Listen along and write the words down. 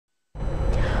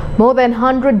More than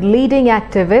 100 leading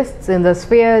activists in the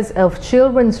spheres of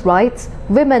children's rights,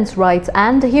 women's rights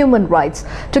and human rights,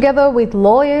 together with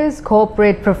lawyers,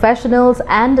 corporate professionals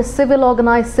and civil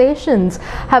organizations,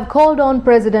 have called on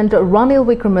President Ranil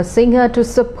Wickremesinghe to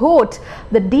support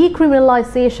the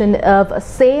decriminalization of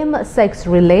same-sex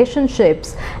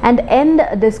relationships and end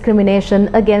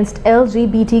discrimination against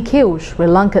LGBTQ Sri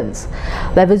Lankans.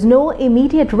 There was no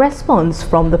immediate response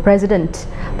from the President.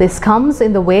 This comes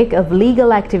in the wake of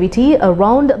legal activity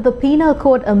around the Penal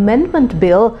Code Amendment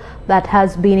Bill that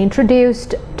has been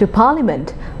introduced to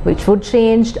Parliament, which would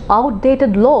change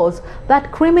outdated laws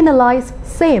that criminalize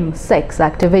same-sex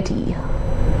activity.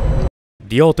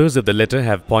 The authors of the letter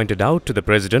have pointed out to the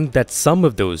President that some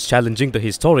of those challenging the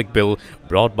historic bill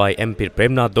brought by MP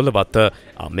Premnath Dolavatta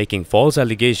are making false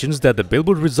allegations that the bill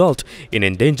would result in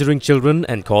endangering children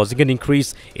and causing an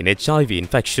increase in HIV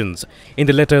infections. In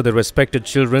the letter, the respected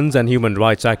children's and human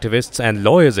rights activists and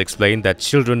lawyers explain that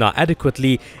children are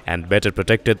adequately and better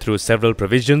protected through several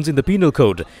provisions in the Penal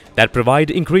Code that provide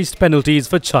increased penalties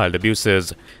for child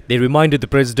abusers. They reminded the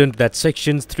President that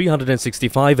sections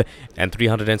 365 and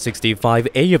 365A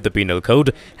of the Penal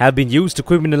Code have been used to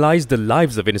criminalize the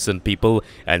lives of innocent people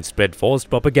and spread false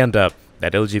propaganda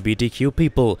that LGBTQ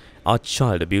people are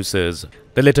child abusers.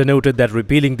 The letter noted that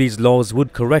repealing these laws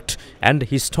would correct an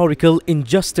historical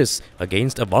injustice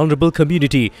against a vulnerable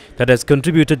community that has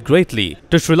contributed greatly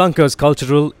to Sri Lanka's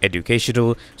cultural,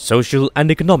 educational, social and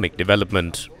economic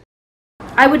development.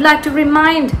 I would like to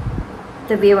remind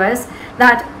the viewers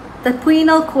that the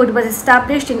Penal Code was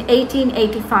established in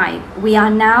 1885. We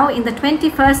are now in the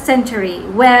 21st century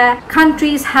where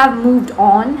countries have moved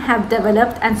on, have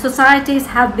developed and societies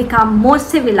have become more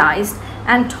civilized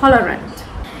and tolerant.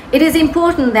 It is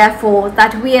important therefore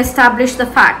that we establish the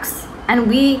facts, and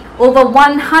we, over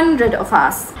 100 of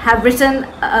us, have written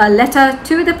a letter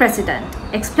to the President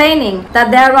explaining that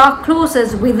there are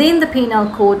clauses within the Penal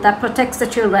Code that protects the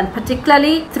children,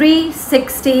 particularly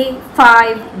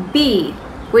 365B,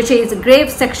 which is grave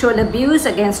sexual abuse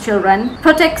against children,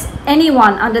 protects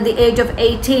anyone under the age of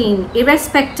 18,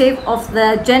 irrespective of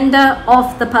the gender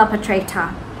of the perpetrator.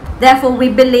 Therefore, we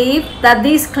believe that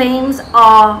these claims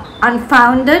are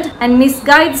unfounded and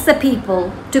misguides the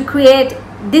people to create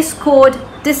discord,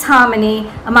 disharmony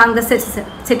among the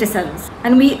citizens.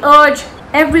 And we urge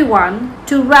everyone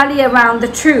to rally around the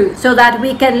truth so that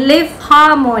we can live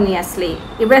harmoniously,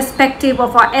 irrespective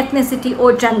of our ethnicity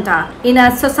or gender, in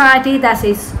a society that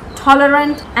is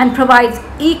tolerant and provides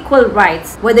equal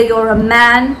rights, whether you're a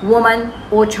man, woman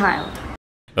or child.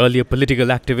 Earlier political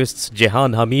activists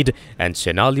Jehan Hamid and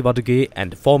Shenali Waduge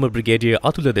and former Brigadier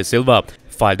Atula De Silva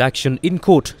filed action in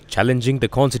court challenging the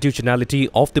constitutionality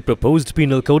of the proposed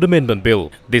Penal Code Amendment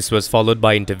Bill. This was followed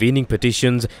by intervening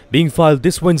petitions being filed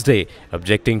this Wednesday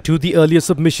objecting to the earlier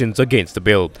submissions against the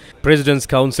bill. President's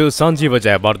Counsel Sanjeeva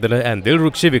Jayawardena and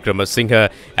Dilruksha Wickremesinghe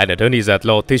and attorneys at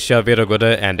law Tisha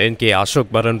Veragoda and N.K. Ashok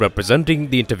Baran representing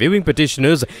the interviewing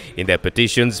petitioners in their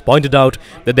petitions pointed out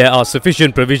that there are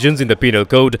sufficient provisions in the Penal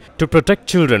Code to protect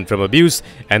children from abuse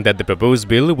and that the proposed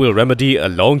bill will remedy a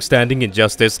long-standing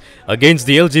injustice against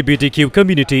the LGBTQ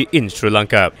community in Sri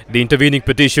Lanka. The intervening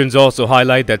petitions also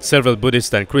highlight that several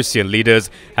Buddhist and Christian leaders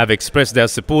have expressed their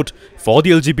support for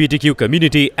the LGBTQ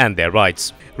community and their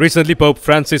rights. Recently, Pope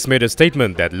Francis made a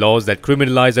statement that laws that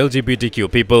criminalize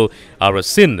LGBTQ people are a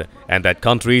sin and that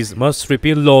countries must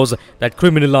repeal laws that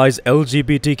criminalize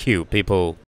LGBTQ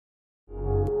people.